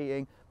know,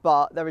 cheating,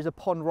 but there is a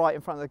pond right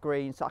in front of the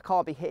green, so I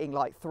can't be hitting,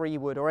 like,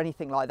 3-wood or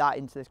anything like that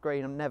into this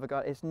green.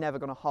 It's never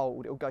going to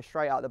hold. It'll go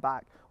straight out the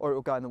back, or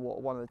it'll go in the water,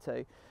 one of the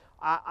two.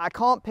 I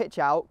can't pitch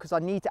out because I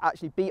need to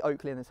actually beat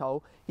Oakley in this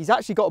hole. He's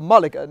actually got a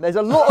mulligan. There's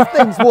a lot of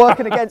things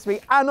working against me,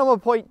 and I'm a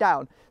point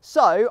down.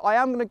 So I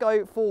am going to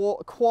go for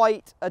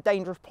quite a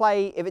dangerous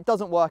play. If it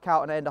doesn't work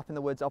out and I end up in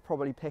the woods, I'll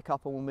probably pick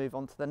up and we'll move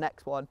on to the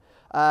next one.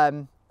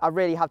 I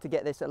really have to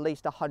get this at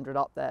least 100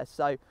 up there.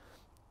 So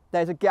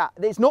there's a gap.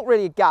 It's not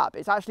really a gap.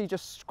 It's actually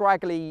just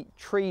scraggly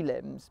tree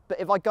limbs. But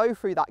if I go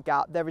through that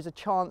gap, there is a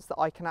chance that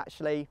I can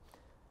actually,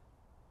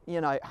 you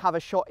know, have a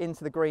shot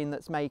into the green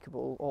that's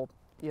makeable, or,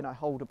 you know,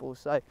 holdable.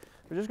 So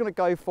we're just going to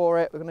go for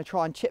it. We're going to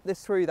try and chip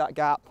this through that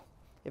gap.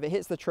 If it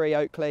hits the tree,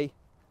 Oakley,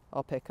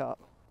 I'll pick up.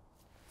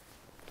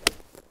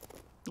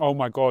 Oh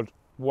my God,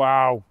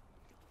 wow.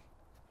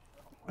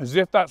 As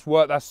if that's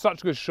worked, that's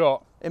such a good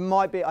shot. It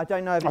might be, I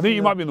don't know if it's I think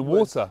you might be in the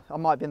water. I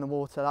might be in the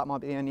water, that might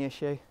be the only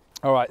issue.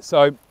 All right,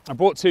 so I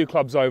brought 2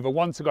 clubs over,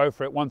 one to go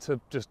for it, one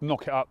to just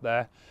knock it up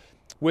there.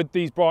 With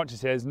these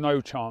branches here, there's no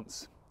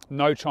chance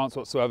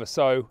whatsoever.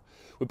 So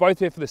we're both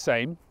here for the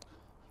same.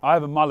 I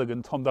have a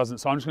mulligan, Tom doesn't,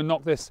 so I'm just gonna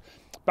knock this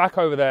back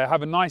over there,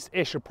 have a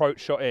nice-ish approach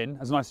shot in,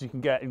 as nice as you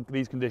can get in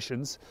these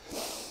conditions,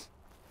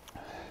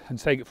 and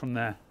take it from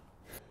there.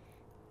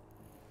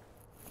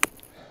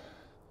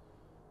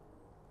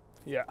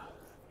 Yeah,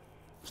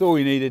 that's all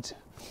we needed.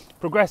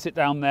 Progress it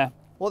down there.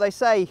 What they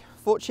say,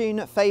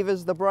 fortune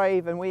favours the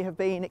brave, and we have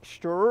been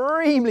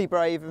extremely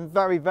brave and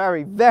very,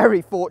 very,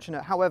 very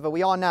fortunate. However,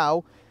 we are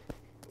now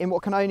in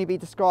what can only be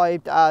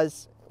described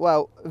as,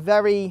 well,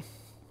 very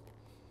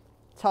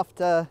tough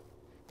to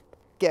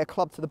get a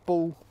club to the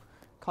ball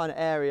kind of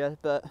area,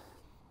 but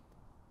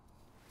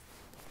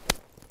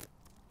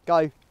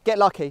go, get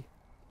lucky.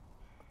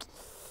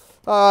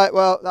 All right,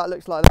 well, that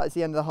looks like that's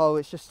the end of the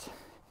hole.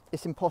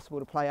 It's impossible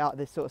to play out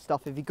this sort of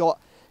stuff. If you've got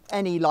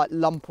any like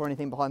lump or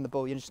anything behind the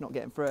ball, you're just not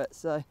getting through it.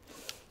 So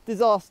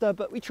disaster,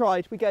 but we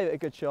tried, we gave it a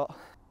good shot.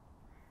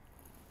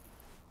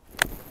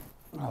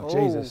 Oh,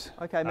 Jesus.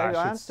 Okay, maybe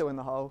I am still in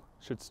the hole.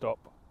 Should stop.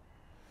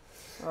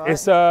 All right.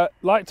 It's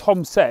like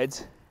Tom said,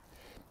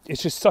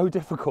 it's just so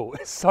difficult.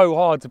 It's so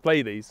hard to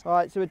play these. All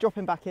right, so we're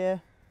dropping back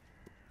here.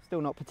 Still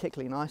not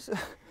particularly nice.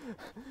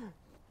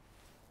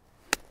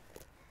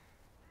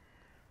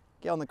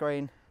 Get on the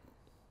green.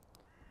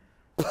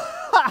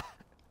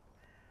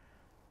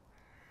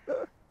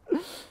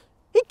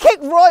 He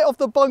kicked right off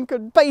the bunker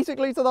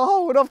basically to the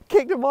hole, and I've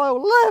kicked a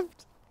mile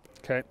left.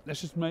 Okay,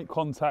 let's just make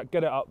contact,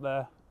 get it up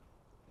there.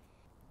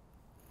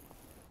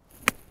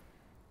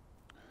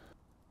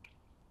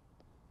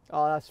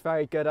 Oh, that's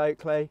very good,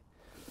 Oakley.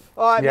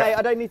 All right, mate,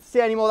 I don't need to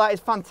see any more. That is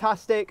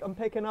fantastic. I'm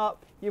picking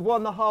up. You've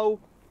won the hole,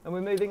 and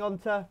we're moving on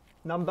to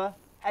number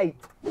 8.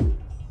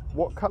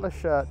 What colour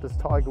shirt does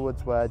Tiger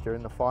Woods wear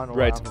during the final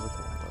Red. round of the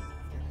tournament?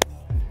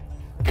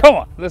 Come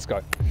on, let's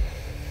go.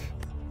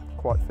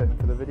 Quite fitting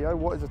for the video.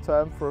 What is a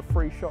term for a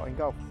free shot in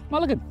golf?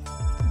 Mulligan.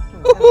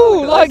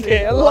 Ooh, like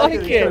it, I like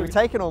it. I've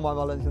taken all my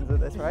mulligans at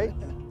this rate.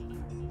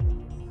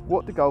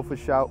 What do golfers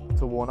shout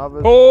to warn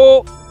others?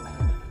 Oh!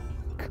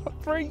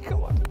 Got 3,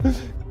 come on.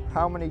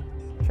 How many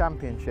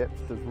championships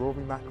does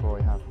Rory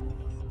McIlroy have?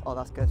 Oh,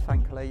 that's good,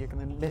 thankfully. You're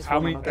going to miss How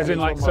one. many, as in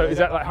like, so is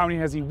that like how many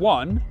has he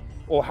won?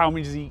 or how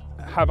many does he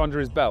have under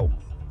his belt?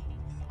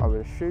 I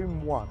would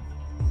assume 1.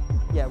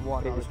 Yeah,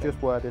 1. It's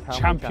just worded how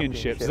many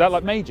Championships. Is that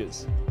like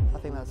majors? I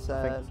think that's.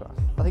 I think so.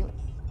 I think.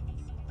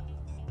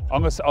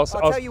 I'll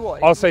tell you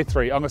what. I'll say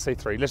 3. I'm gonna say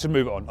 3. Let's just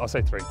move it on. I'll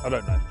say 3. I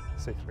don't know. I'll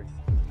say 3.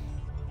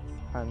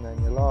 And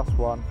then your last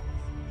one.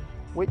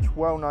 Which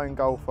well-known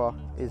golfer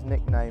is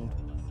nicknamed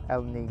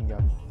El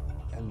Nino?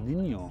 El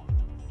Nino.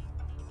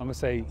 I'm gonna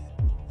say.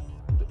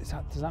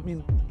 Does that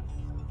mean?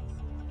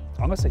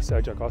 I'm gonna say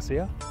Sergio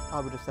Garcia. I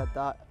would have said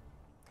that.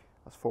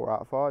 That's 4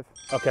 out of 5.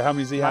 Okay, how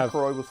many does he have?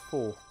 McIlroy was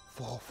 4.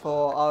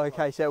 4. Oh,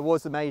 okay. So it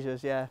was the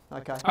majors. Yeah.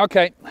 Okay.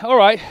 Okay. All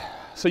right.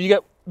 So you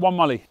get 1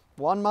 mully.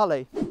 1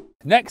 mully.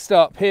 Next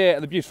up here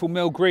at the beautiful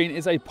Mill Green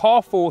is a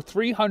par 4,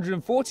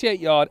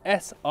 348-yard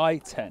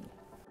SI10.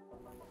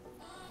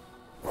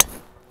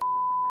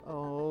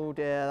 Oh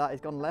dear, that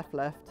has gone left.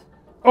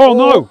 Oh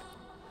no!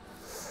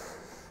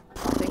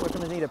 I think we're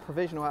going to need a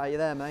provisional out of you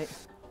there, mate.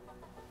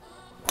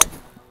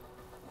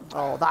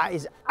 Oh, that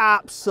is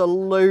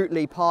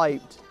absolutely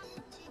piped.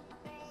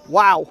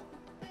 Wow.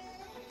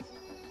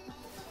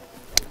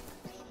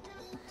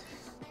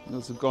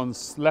 Those have gone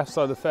left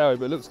side of the fairway,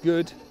 but it looks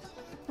good.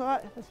 All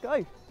right, let's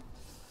go.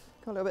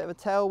 Got a little bit of a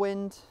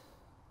tailwind,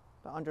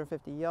 about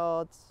 150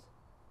 yards.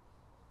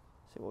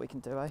 See what we can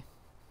do, eh?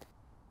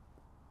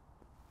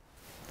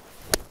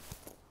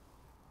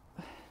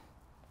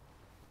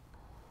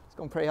 It's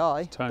gone pretty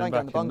high. Turning Don't go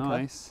in back the in bunker.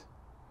 nice.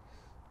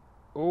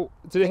 Oh,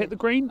 did it hit the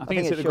green? I think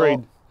it's hit the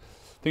green.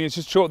 I think it's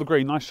just short of the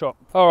green. Nice shot.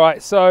 All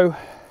right, so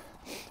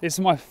this is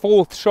my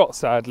 4th shot,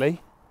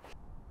 sadly.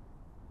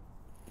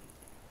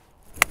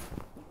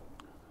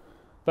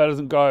 If that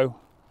doesn't go,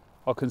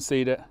 I'll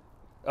concede it.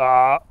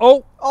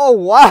 Oh! Oh,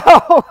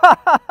 wow!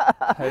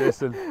 Hey,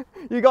 listen.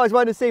 You guys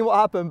won't have seen what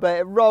happened, but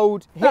it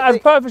rolled. That was a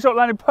perfect shot,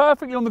 landed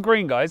perfectly on the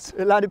green, guys.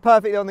 It landed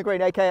perfectly on the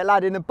green, aka it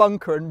landed in a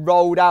bunker and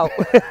rolled out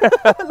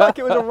like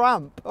it was a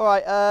ramp. All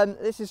right,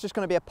 this is just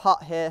going to be a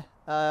putt here.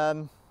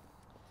 I'm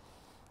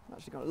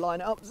actually going to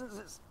line it up since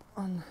it's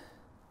on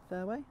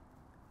fairway.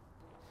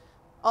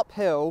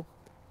 Uphill,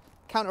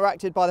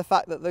 counteracted by the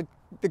fact that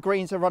the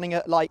greens are running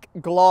at like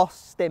glass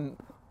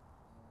stimp.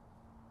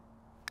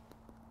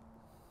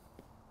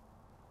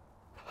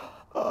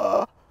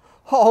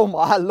 Oh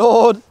my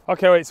lord.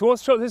 Okay, wait, so what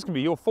shot is this going to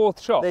be? Your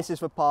 4th shot? This is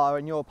for par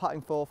and you're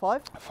putting 4 or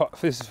 5?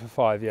 This is for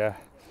 5, yeah.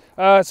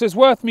 So it's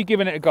worth me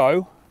giving it a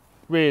go,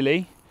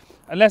 really.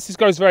 Unless this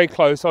goes very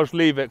close, I'll just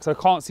leave it because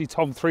I can't see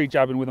Tom 3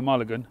 jabbing with a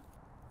mulligan.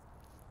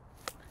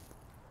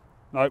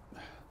 Nope.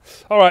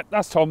 All right,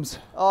 that's Tom's.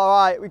 All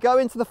right, we go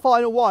into the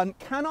final one.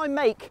 Can I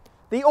make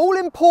the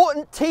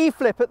all-important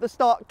T-flip at the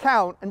start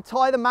count and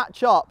tie the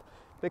match up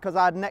because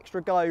I had an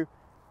extra go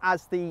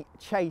as the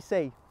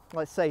chasee?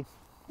 Let's see.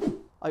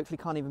 Oakley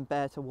can't even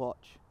bear to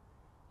watch.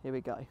 Here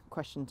we go.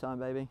 Question time,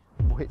 baby.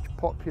 Which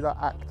popular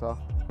actor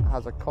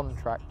has a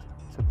contract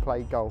to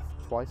play golf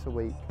twice a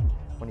week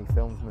when he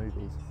films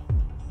movies?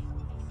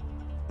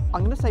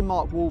 I'm going to say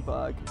Mark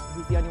Wahlberg.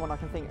 He's the only one I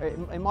can think.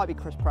 It might be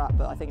Chris Pratt,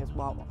 but I think it's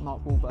Mark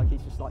Wahlberg.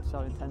 He's just like so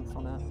intense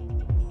on it.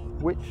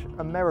 Which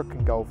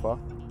American golfer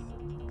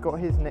got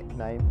his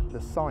nickname,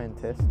 the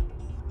Scientist?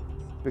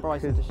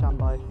 Bryson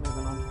DeChambeau.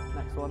 Moving on.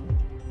 Next one.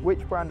 Which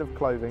brand of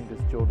clothing does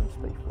Jordan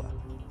Spieth wear?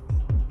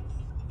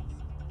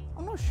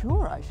 I'm not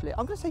sure actually.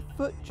 I'm going to say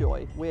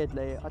FootJoy,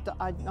 weirdly.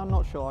 I'm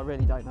not sure, I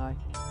really don't know.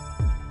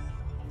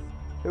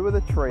 Who are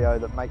the trio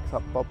that makes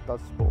up Bob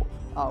Does Sports?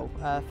 Oh,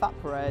 Fat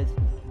Perez,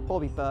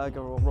 Bobby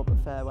Berger or Robert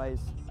Fairways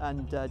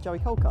and Joey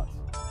Colcuts.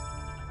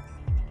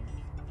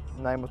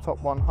 Name a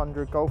top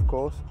 100 golf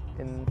course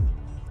in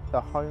the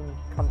home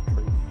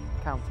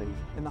counties.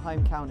 In the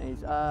home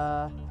counties.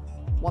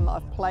 One that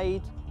I've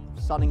played,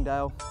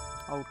 Sunningdale,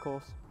 old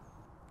course.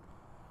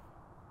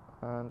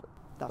 And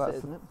that's it,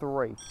 isn't it?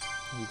 3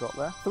 you got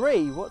there.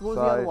 3? What was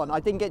the other one?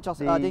 I didn't get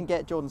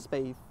Jordan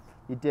Spieth.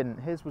 You didn't.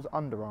 His was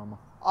Under Armour.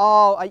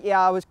 Oh,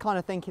 yeah, I was kind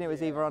of thinking it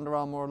was either Under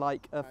Armour or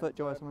like a FootJoy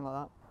or something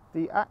like that.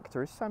 The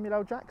actor is Samuel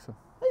L. Jackson.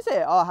 Is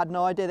it? Oh, I had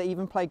no idea that he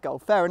even played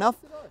golf. Fair enough.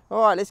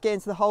 All right, let's get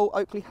into the hole.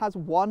 Oakley has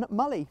 1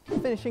 mully.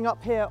 Finishing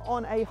up here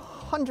on a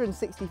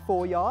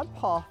 164-yard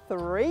par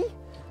 3.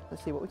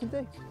 Let's see what we can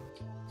do.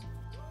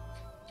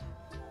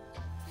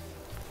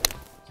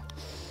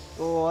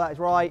 Oh, that is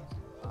right.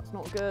 That's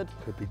not good.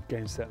 Could be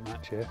game set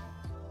match here.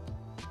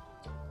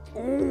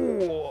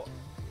 Ooh.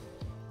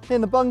 In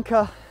the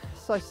bunker.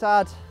 So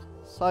sad.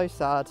 So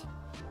sad.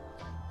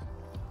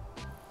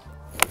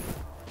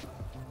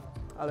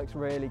 That looks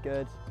really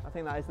good. I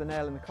think that is the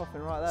nail in the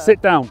coffin right there.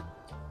 Sit down.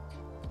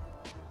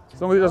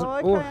 As long as it doesn't.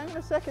 Oh, okay, I'm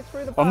going to second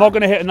through the back. I'm not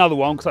going to hit another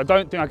one because I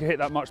don't think I can hit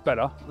that much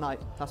better. No,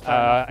 that's fair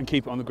enough. And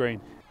keep it on the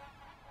green.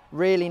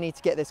 Really need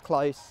to get this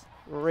close.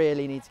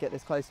 Really need to get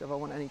this close if I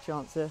want any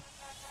chance here.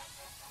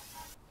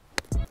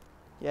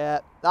 Yeah,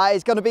 that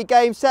is going to be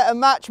game, set and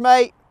match,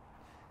 mate.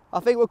 I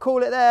think we'll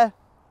call it there.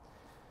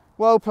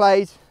 Well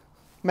played.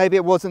 Maybe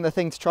it wasn't the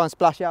thing to try and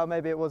splash out.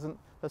 Maybe it wasn't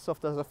as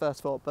soft as I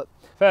first thought, but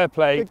fair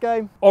play. Good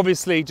game.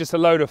 Obviously, just a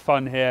load of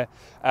fun here.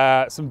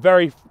 Some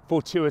very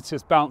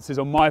fortuitous bounces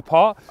on my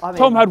part. I mean,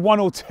 Tom had 1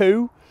 or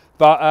 2,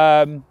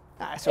 but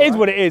all It is right.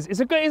 what it is. It's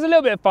a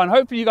little bit of fun.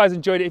 Hopefully you guys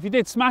enjoyed it. If you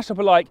did, smash up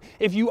a like.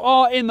 If you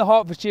are in the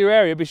Hertfordshire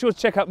area, be sure to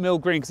check out Mill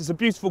Green because it's a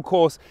beautiful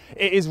course.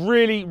 It is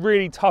really,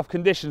 really tough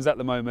conditions at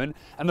the moment,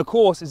 and the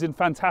course is in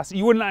fantastic.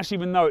 You wouldn't actually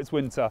even know it's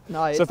winter.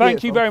 No, it's so thank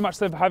you beautiful. very much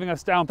for having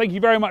us down. Thank you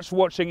very much for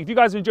watching. If you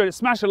guys enjoyed it,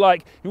 smash a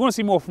like. If you want to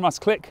see more from us,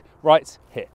 click right here.